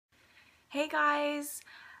Hey guys,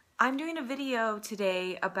 I'm doing a video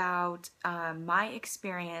today about my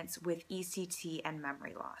experience with ECT and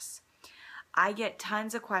memory loss. I get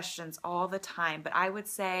tons of questions all the time, but I would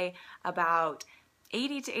say about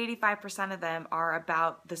 80 to 85% of them are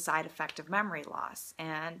about the side effect of memory loss,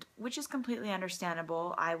 and which is completely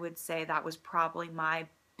understandable. I would say that was probably my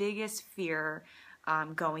biggest fear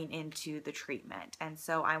going into the treatment. And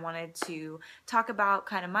so I wanted to talk about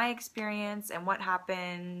kind of my experience and what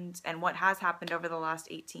happened and what has happened over the last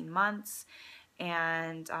 18 months.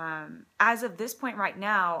 And as of this point right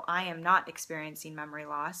now, I am not experiencing memory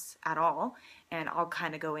loss at all, and I'll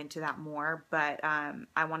kind of go into that more, but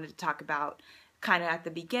I wanted to talk about kind of at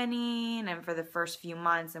the beginning and for the first few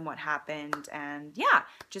months and what happened, and yeah,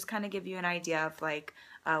 just kind of give you an idea of like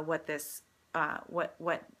what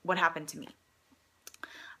happened to me.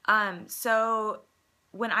 So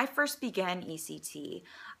when I first began ECT,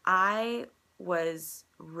 I was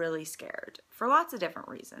really scared for lots of different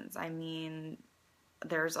reasons. I mean,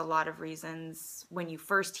 there's a lot of reasons when you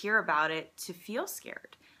first hear about it to feel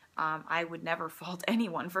scared. I would never fault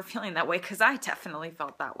anyone for feeling that way because I definitely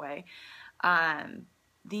felt that way.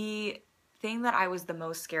 The thing that I was the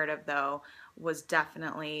most scared of, though, was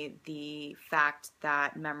definitely the fact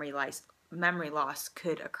that memory loss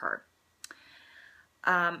could occur.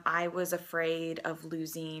 I was afraid of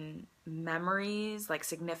losing memories, like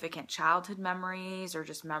significant childhood memories or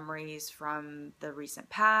just memories from the recent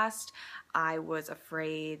past. I was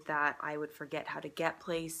afraid that I would forget how to get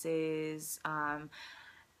places,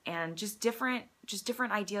 and just different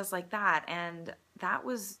ideas like that. And that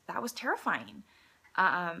was terrifying.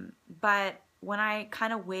 But when I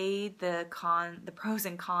kind of weighed the pros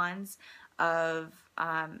and cons of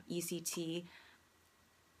ECT,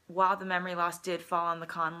 while the memory loss did fall on the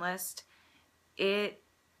con list, it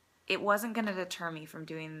wasn't going to deter me from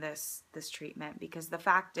doing this treatment, because the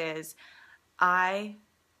fact is I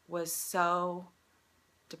was so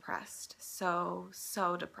depressed, so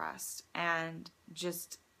depressed, and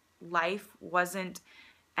just life wasn't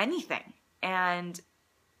anything. And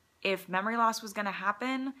if memory loss was going to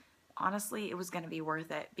happen, honestly, it was going to be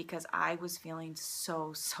worth it, because I was feeling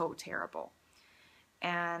so terrible.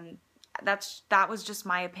 And that was just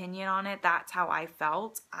my opinion on it. That's how I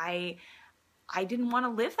felt. I didn't want to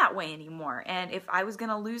live that way anymore. And if I was going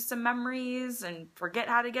to lose some memories and forget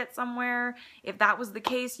how to get somewhere, if that was the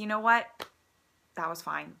case, you know what? That was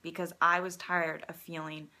fine, because I was tired of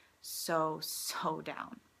feeling so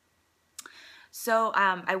down. So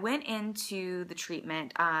I went into the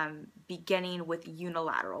treatment beginning with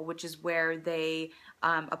unilateral, which is where they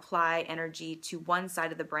apply energy to one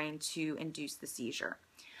side of the brain to induce the seizure.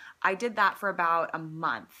 I did that for about a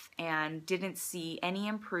month and didn't see any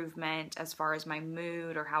improvement as far as my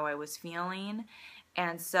mood or how I was feeling.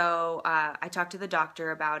 And so I talked to the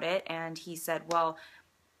doctor about it, and he said, well,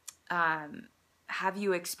 have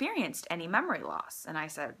you experienced any memory loss? And I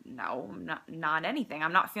said, no, not anything.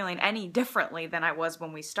 I'm not feeling any differently than I was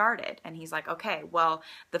when we started. And he's like, okay, well,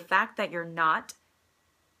 the fact that you're not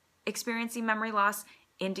experiencing memory loss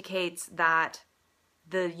indicates that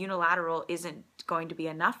the unilateral isn't going to be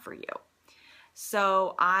enough for you.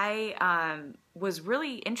 So I was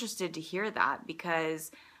really interested to hear that,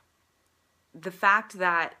 because the fact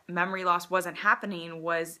that memory loss wasn't happening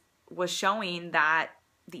was showing that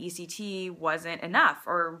the ECT wasn't enough,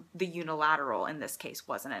 or the unilateral in this case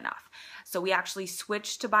wasn't enough. So we actually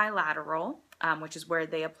switched to bilateral, which is where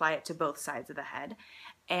they apply it to both sides of the head.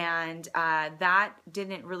 And that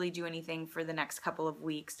didn't really do anything for the next couple of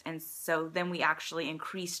weeks. And so then we actually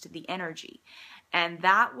increased the energy. And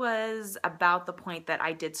that was about the point that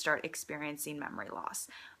I did start experiencing memory loss.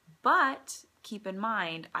 But keep in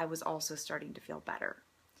mind, I was also starting to feel better.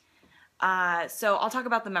 So I'll talk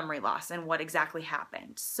about the memory loss and what exactly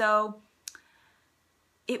happened. So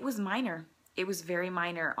it was minor. It was very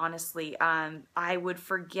minor, honestly. I would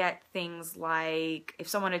forget things like if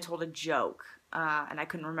someone had told a joke, and I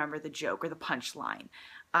couldn't remember the joke or the punchline.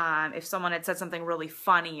 If someone had said something really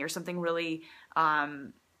funny or something really,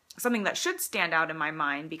 something that should stand out in my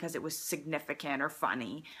mind because it was significant or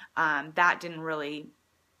funny, that didn't really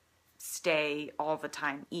stay all the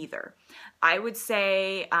time either. I would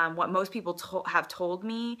say what most people have told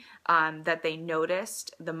me that they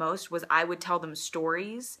noticed the most was I would tell them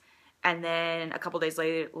stories, and then a couple days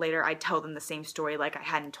later I'd tell them the same story like I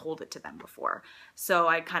hadn't told it to them before. So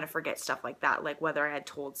I'd kind of forget stuff like that, like whether I had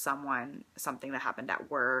told someone something that happened at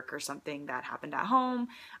work or something that happened at home.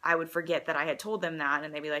 I would forget that I had told them that,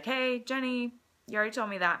 and they'd be like, hey, Jenny, you already told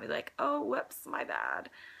me that. I'd be like, oh, whoops, my bad.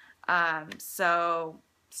 So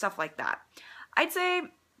stuff like that. I'd say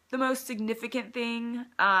the most significant thing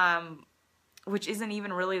which isn't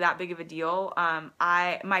even really that big of a deal.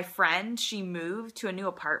 My friend, she moved to a new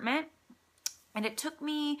apartment, and it took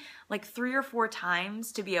me like 3 or 4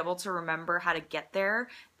 times to be able to remember how to get there.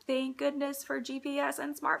 Thank goodness for GPS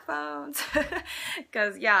and smartphones.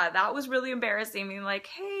 Because yeah, that was really embarrassing. Being like,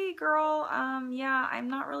 hey girl, yeah, I'm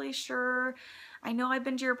not really sure. I know I've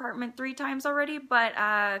been to your apartment 3 times already, but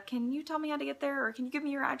can you tell me how to get there, or can you give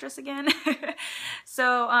me your address again?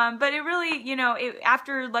 So, but it really, you know,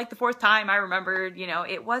 after like the 4th time, I remembered, you know,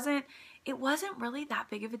 it wasn't really that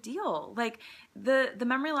big of a deal. Like the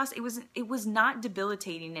memory loss, it was not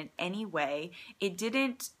debilitating in any way. It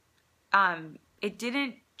didn't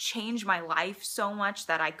change my life so much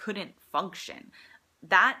that I couldn't function.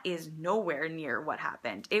 That is nowhere near what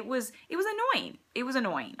happened. It was annoying. It was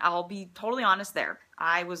annoying. I'll be totally honest there.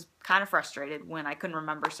 I was kind of frustrated when I couldn't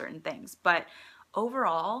remember certain things, but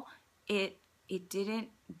overall, it didn't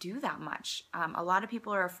do that much. A lot of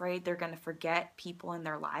people are afraid they're going to forget people in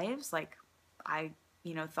their lives. Like I,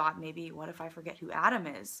 you know, thought maybe, what if I forget who Adam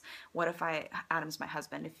is? Adam's my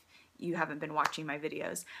husband, if you haven't been watching my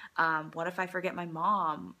videos. What if I forget my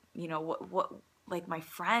mom? You know, what like my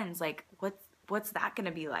friends, like what's that going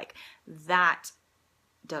to be like? That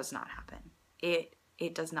does not happen. It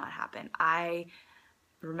does not happen. I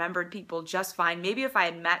remembered people just fine. Maybe if I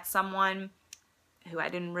had met someone who I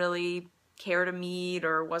didn't really care to meet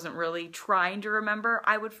or wasn't really trying to remember,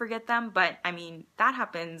 I would forget them. But I mean, that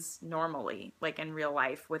happens normally, like in real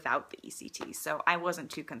life without the ECT. So I wasn't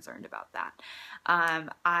too concerned about that.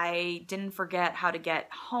 I didn't forget how to get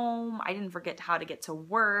home. I didn't forget how to get to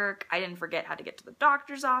work. I didn't forget how to get to the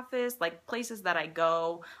doctor's office, like places that I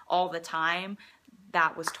go all the time.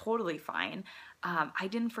 That was totally fine. I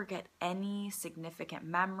didn't forget any significant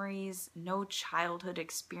memories, no childhood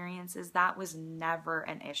experiences. That was never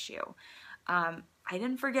an issue. I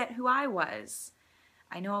didn't forget who I was.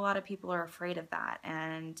 I know a lot of people are afraid of that,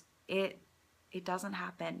 and it doesn't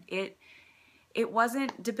happen. It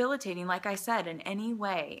wasn't debilitating, like I said, in any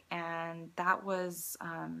way, and that was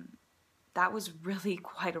really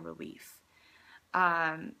quite a relief.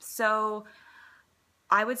 So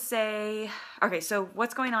I would say, okay, so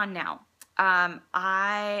what's going on now? So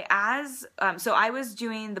I was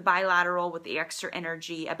doing the bilateral with the extra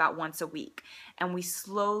energy about once a week, and we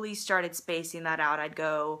slowly started spacing that out. I'd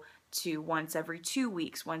go to once every 2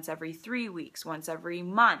 weeks, once every 3 weeks, once every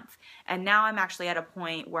month. And now I'm actually at a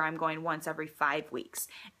point where I'm going once every 5 weeks,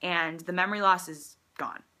 and the memory loss is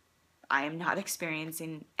gone. I am not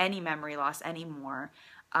experiencing any memory loss anymore.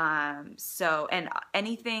 So, and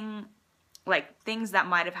anything, like things that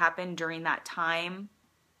might have happened during that time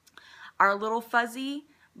are a little fuzzy,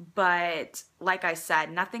 but like I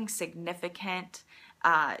said, nothing significant.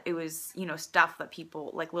 It was, you know, stuff that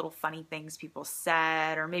people, like little funny things people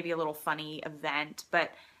said, or maybe a little funny event,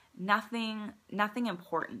 but nothing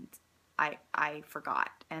important I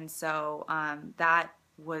forgot. And so that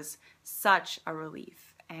was such a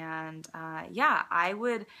relief. And yeah,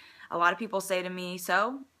 a lot of people say to me,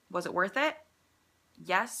 so was it worth it?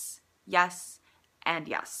 Yes, yes, and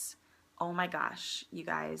yes. Oh my gosh, you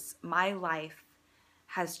guys, my life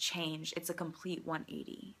has changed. It's a complete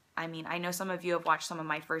 180. I mean, I know some of you have watched some of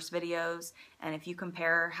my first videos, and if you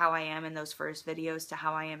compare how I am in those first videos to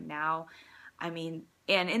how I am now, I mean,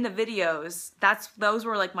 and in the videos, those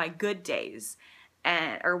were like my good days,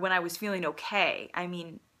 or when I was feeling okay. I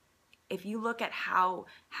mean, if you look at how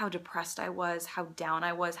depressed I was, how down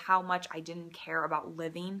I was, how much I didn't care about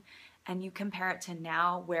living, and you compare it to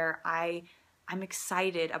now where I'm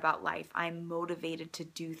excited about life. I'm motivated to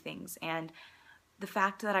do things. And the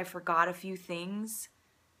fact that I forgot a few things,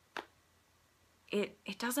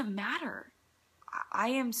 it doesn't matter. I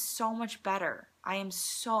am so much better. I am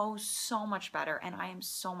so much better, and I am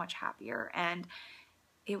so much happier, and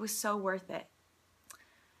it was so worth it.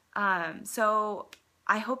 So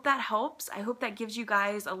I hope that helps. I hope that gives you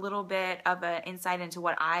guys a little bit of an insight into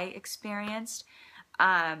what I experienced.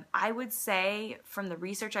 I would say from the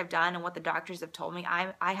research I've done and what the doctors have told me,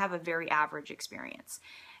 I have a very average experience.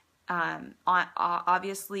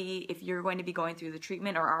 Obviously, if you're going to be going through the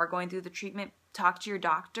treatment or are going through the treatment, talk to your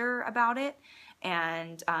doctor about it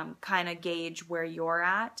and kind of gauge where you're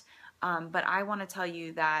at. But I want to tell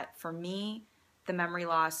you that for me, the memory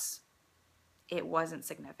loss, it wasn't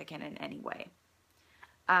significant in any way.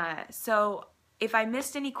 So if I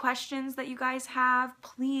missed any questions that you guys have,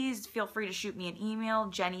 please feel free to shoot me an email,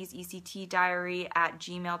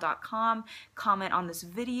 jennysectdiary@gmail.com. Comment on this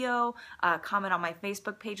video, comment on my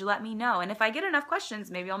Facebook page, let me know. And if I get enough questions,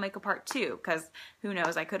 maybe I'll make a part 2, because who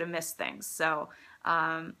knows, I could have missed things. So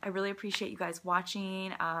I really appreciate you guys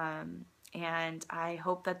watching. And I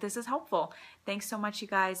hope that this is helpful. Thanks so much, you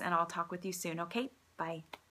guys, and I'll talk with you soon. Okay, bye.